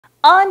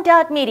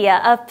Ondot Media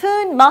of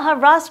Pune,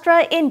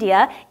 Maharashtra,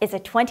 India is a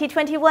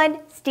 2021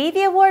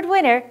 Stevie Award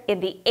winner in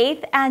the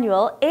 8th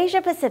Annual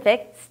Asia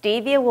Pacific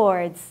Stevie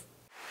Awards.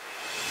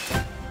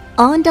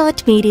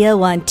 Ondot Media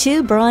won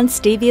 2 Bronze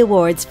Stevie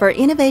Awards for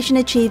innovation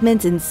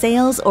achievements in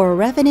sales or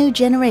revenue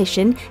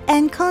generation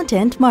and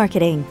content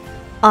marketing.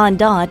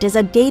 Ondot is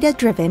a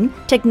data-driven,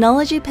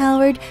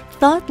 technology-powered,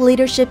 thought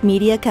leadership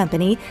media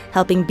company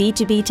helping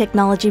B2B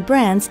technology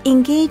brands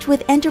engage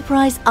with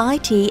enterprise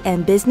IT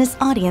and business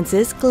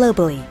audiences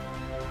globally.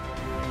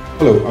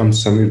 Hello, I'm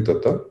Samir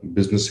Datta,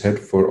 Business Head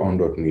for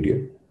Ondot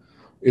Media.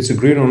 It's a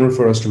great honor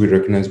for us to be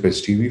recognized by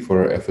Stevie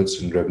for our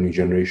efforts in revenue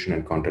generation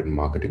and content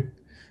marketing,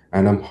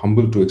 and I'm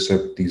humbled to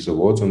accept these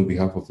awards on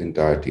behalf of the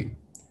entire team.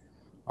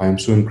 I am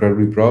so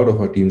incredibly proud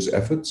of our team's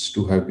efforts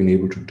to have been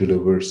able to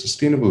deliver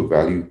sustainable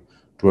value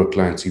to our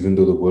clients even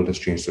though the world has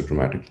changed so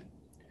dramatically.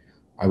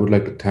 I would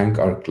like to thank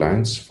our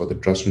clients for the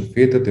trust and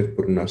faith that they've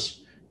put in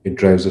us. It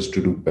drives us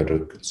to do better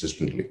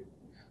consistently.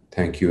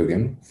 Thank you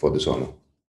again for this honor.